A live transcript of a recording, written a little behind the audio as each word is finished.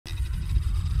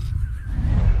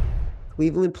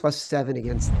Cleveland +7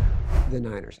 against the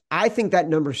Niners. I think that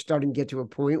number's starting to get to a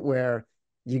point where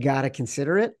you got to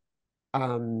consider it.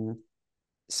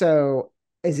 So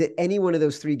is it any one of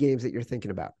those three games that you're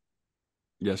thinking about?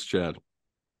 Yes, Chad.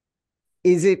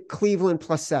 Is it Cleveland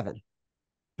 +7?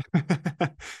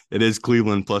 It is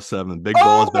Cleveland +7. Big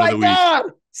balls, Oh bet of my the week. God,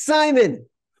 Simon,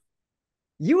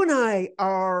 you and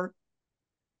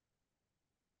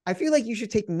I feel like you should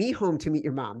take me home to meet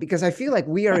your mom because I feel like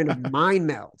we are in a mind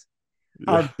meld.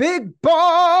 Our Yeah. big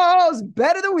balls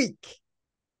bet of the week.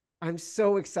 I'm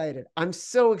so excited. I'm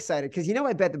so excited because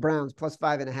I bet the Browns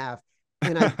 +5.5,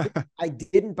 and I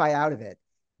didn't buy out of it,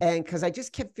 and because I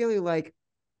just kept feeling like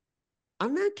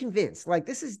I'm not convinced. Like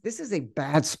this is a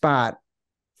bad spot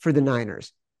for the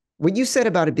Niners. What you said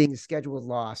about it being a scheduled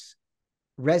loss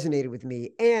resonated with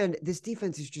me, and this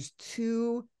defense is just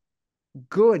too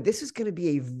good. This is going to be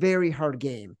a very hard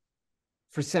game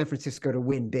for San Francisco to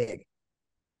win big.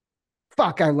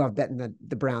 Fuck, I love betting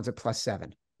the Browns at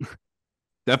 +7.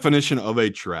 Definition of a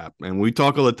trap. And we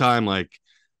talk all the time, like,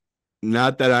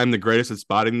 not that I'm the greatest at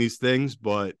spotting these things,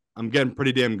 but I'm getting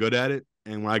pretty damn good at it.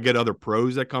 And when I get other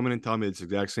pros that come in and tell me it's the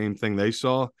exact same thing they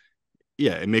saw,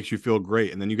 yeah, it makes you feel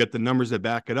great. And then you get the numbers that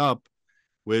back it up,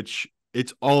 which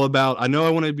it's all about. I know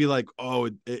I want to be like, oh,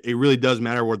 it really does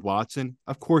matter with Watson.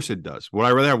 Of course it does. Would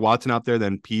I rather have Watson out there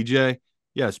than PJ?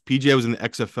 Yes, PJ was in the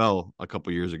XFL a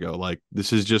couple years ago. Like,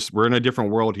 this is just, we're in a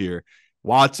different world here.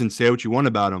 Watson, say what you want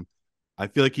about him. I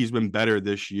feel like he's been better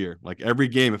this year. Like, every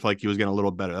game, I feel like he was getting a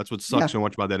little better. That's what sucks Yeah. so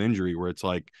much about that injury, where it's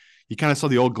like you kind of saw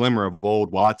the old glimmer of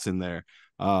old Watson there.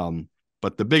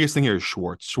 But the biggest thing here is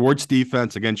Schwartz. Schwartz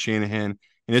defense against Shanahan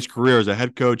in his career as a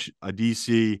head coach, a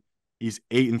DC, he's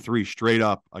 8-3 straight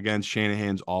up against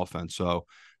Shanahan's offense. So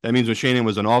that means when Shanahan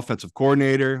was an offensive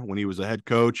coordinator, when he was a head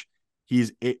coach,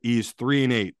 he's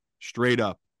 3-8 straight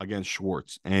up against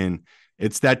Schwartz. And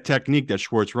it's that technique that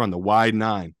Schwartz run, the wide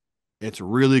nine. It's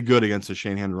really good against the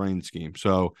Shanahan running scheme.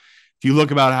 So if you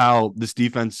look about how this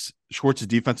defense, Schwartz's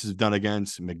defense has done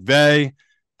against McVay,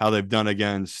 how they've done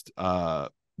against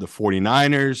the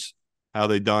 49ers, how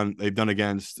they've done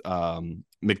against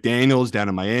McDaniels down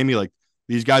in Miami. Like,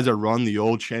 these guys that run the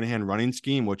old Shanahan running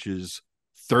scheme, which is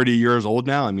 30 years old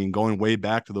now. I mean, going way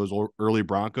back to those early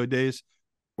Bronco days,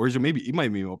 or is it maybe, it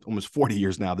might be almost 40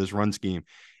 years now, this run scheme.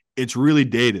 It's really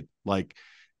dated. Like,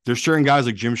 there's certain guys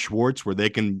like Jim Schwartz where they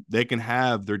can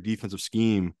have their defensive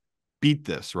scheme beat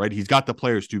this, right? He's got the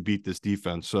players to beat this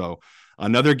defense. So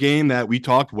another game that we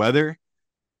talked weather,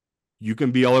 you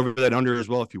can be all over that under as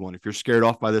well if you want, if you're scared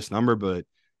off by this number, but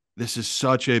this is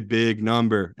such a big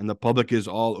number and the public is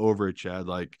all over it, Chad.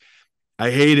 Like, I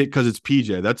hate it because it's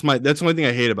PJ. That's the only thing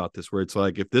I hate about this, where it's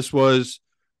like, if this was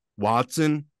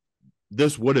Watson,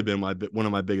 this would have been one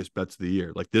of my biggest bets of the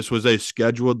year. Like, this was a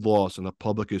scheduled loss, and the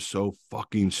public is so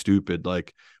fucking stupid.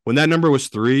 Like, when that number was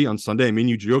 3 on Sunday, I mean,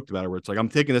 you joked about it, where it's like, I'm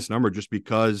taking this number just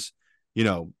because,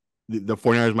 the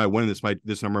 49ers might win.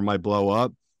 This number might blow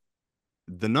up.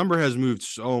 The number has moved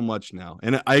so much now.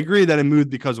 And I agree that it moved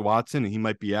because of Watson and he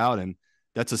might be out. And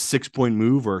that's a 6-point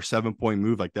move or a 7-point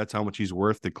move. Like, that's how much he's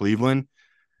worth to Cleveland.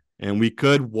 And we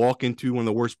could walk into one of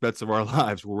the worst bets of our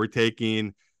lives, where we're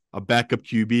taking a backup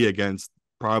QB against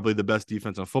probably the best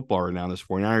defense on football right now, this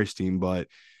 49ers team. But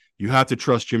you have to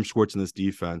trust Jim Schwartz in this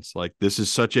defense. Like, this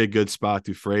is such a good spot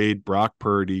to fade Brock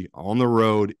Purdy on the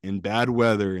road in bad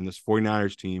weather in this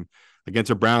 49ers team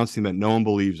against a Browns team that no one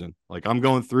believes in. Like, I'm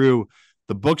going through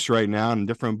the books right now, and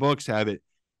different books have it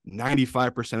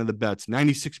 95% of the bets,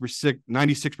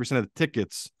 96% of the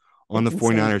tickets on the It's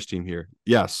insane. 49ers team here.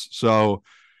 Yes. So,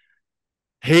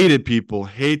 hated people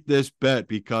hate this bet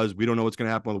because we don't know what's going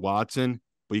to happen with Watson,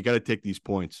 but you got to take these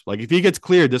points. Like, if he gets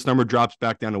cleared, this number drops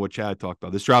back down to what Chad talked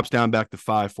about. This drops down back to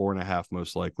 5, 4.5,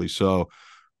 most likely. So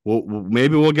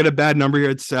maybe we'll get a bad number here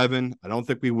at 7. I don't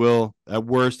think we will. At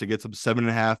worst, it gets up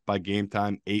 7.5 by game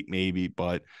time, 8 maybe,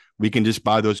 but we can just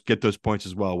get those points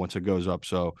as well once it goes up.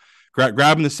 So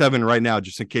grabbing the 7 right now,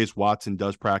 just in case Watson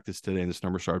does practice today and this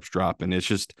number starts dropping. It's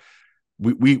just,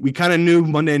 we kind of knew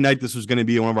Monday night this was going to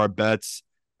be one of our bets.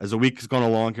 As the week has gone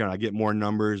along here and I get more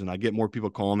numbers and I get more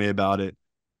people calling me about it,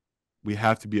 we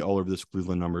have to be all over this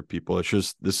Cleveland number, people. It's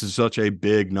just, this is such a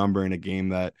big number in a game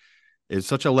that is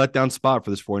such a letdown spot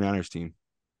for this 49ers team.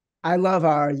 I love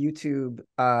our YouTube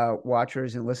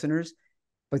watchers and listeners,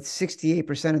 but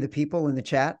 68% of the people in the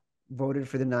chat voted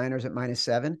for the Niners at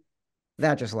 -7.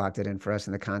 That just locked it in for us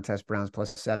in the contest, Browns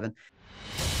 +7.